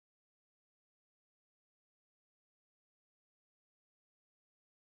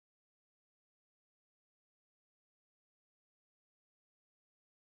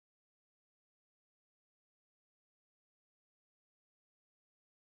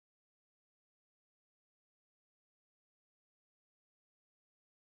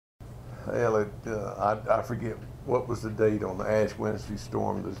hell, I forget what was the date on the Ash Wednesday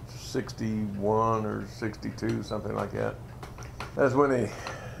storm, the 61 or 62, something like that. That's when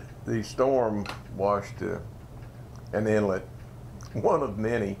the storm washed an inlet, one of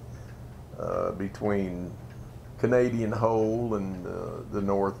many, between Canadian Hole and the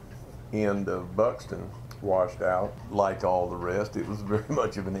north end of Buxton, washed out. Like all the rest, it was very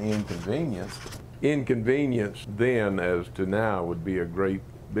much of an inconvenience. Inconvenience then as to now would be a great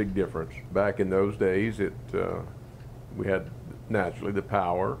big difference. Back in those days, we had naturally the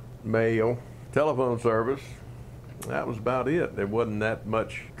power, mail, telephone service. That was about it. There wasn't that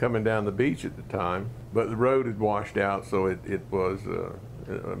much coming down the beach at the time, but the road had washed out, so it was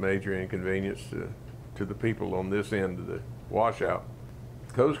a major inconvenience to the people on this end of the washout.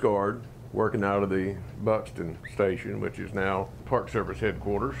 Coast Guard, working out of the Buxton station, which is now Park Service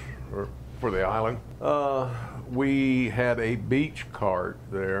headquarters for the island, we had a beach cart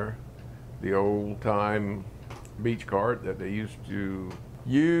there, the old-time beach cart that they used to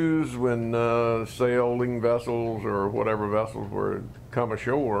use when sailing vessels or whatever vessels were come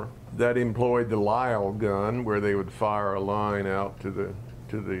ashore, that employed the Lyle gun, where they would fire a line out to the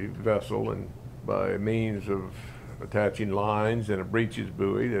vessel, and by means of attaching lines and a breeches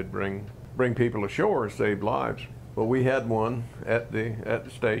buoy, they'd bring people ashore and save lives. Well, we had one at the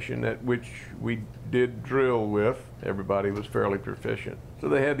station, at which we did drill with. Everybody was fairly proficient. So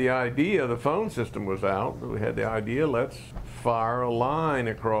they had the idea, the phone system was out, but we had the idea, let's fire a line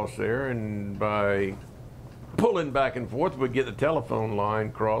across there, and by pulling back and forth, we'd get the telephone line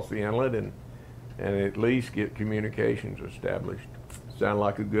across the inlet and at least get communications established. Sounded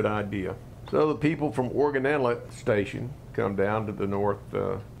like a good idea. So the people from Oregon Inlet Station come down to the north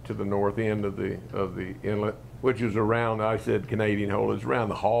end of the inlet, which is around, I said Canadian Hole, it's around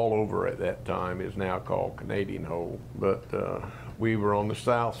the haul over at that time, is now called Canadian Hole. But we were on the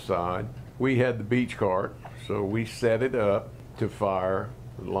south side. We had the beach cart, so we set it up to fire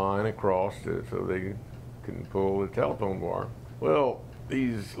the line across so they can pull the telephone wire. Well,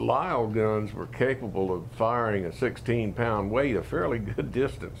 these Lyle guns were capable of firing a 16-pound weight a fairly good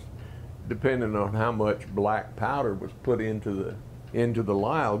distance, depending on how much black powder was put into the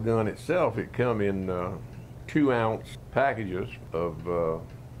Lyle gun itself. It come in 2-ounce packages of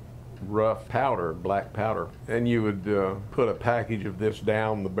rough powder, black powder, and you would put a package of this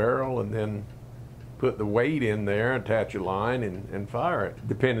down the barrel and then put the weight in there, attach a line, and fire it,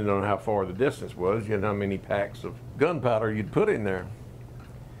 depending on how far the distance was, you know, how many packs of gunpowder you'd put in there.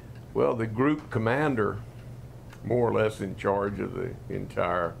 Well, the group commander, more or less in charge of the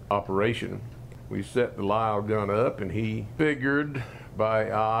entire operation, we set the Lyle gun up, and he figured by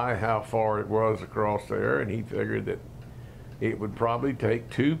eye how far it was across there, and he figured that it would probably take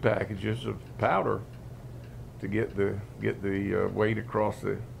 2 packages of powder to get the weight across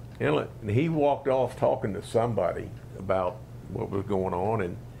the inlet. And he walked off talking to somebody about what was going on,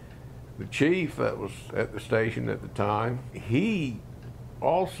 and the chief that was at the station at the time, he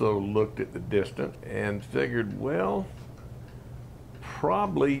also looked at the distance and figured, well,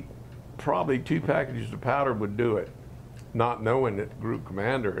 probably 2 packages of powder would do it, not knowing that the group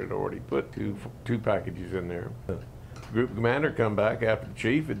commander had already put two packages in there. The group commander come back after the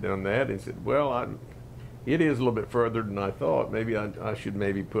chief had done that and said, well, it is a little bit further than I thought. Maybe I should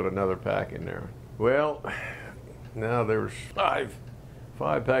maybe put another pack in there. Well, now there's five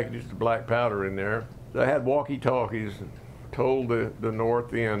packages of black powder in there. I had walkie-talkies and told the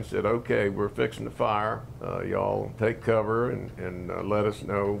north end, said, okay, we're fixing to fire. Y'all take cover and let us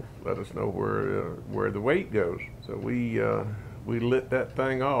know where the weight goes. So we lit that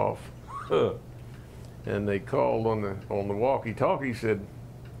thing off, and they called on the walkie-talkie, said,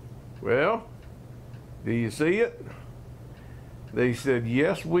 well, do you see it? They said,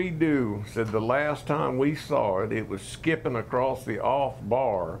 yes, we do. Said the last time we saw it, it was skipping across the off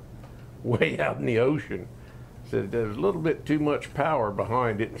bar way out in the ocean. Said there was a little bit too much power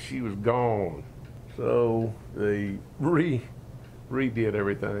behind it and she was gone. So they redid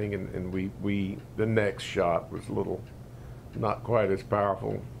everything, and the next shot was a little not quite as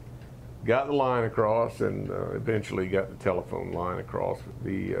powerful. Got the line across, and eventually got the telephone line across.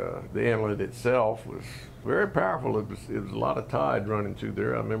 The inlet itself was very powerful. It was a lot of tide running through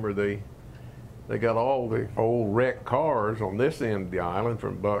there. I remember they got all the old wrecked cars on this end of the island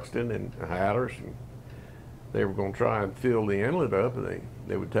from Buxton and Hatteras, and they were going to try and fill the inlet up, and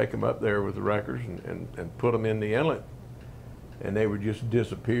they would take them up there with the wreckers and put them in the inlet, and they would just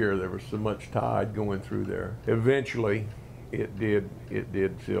disappear. There was so much tide going through there. Eventually, it did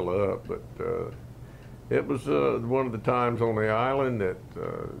fill up, but it was one of the times on the island that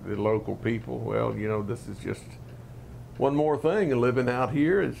the local people, well, you know, this is just one more thing, living out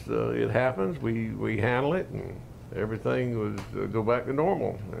here is it happens. We handle it, and everything was go back to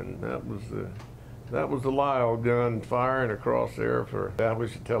normal. And that was the Lyle Gun firing across there for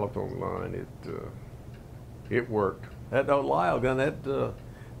establish a telephone line. It worked. That Lyle Gun, the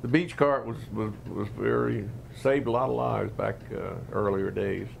beach cart was very saved a lot of lives back earlier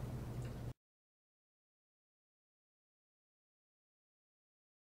days.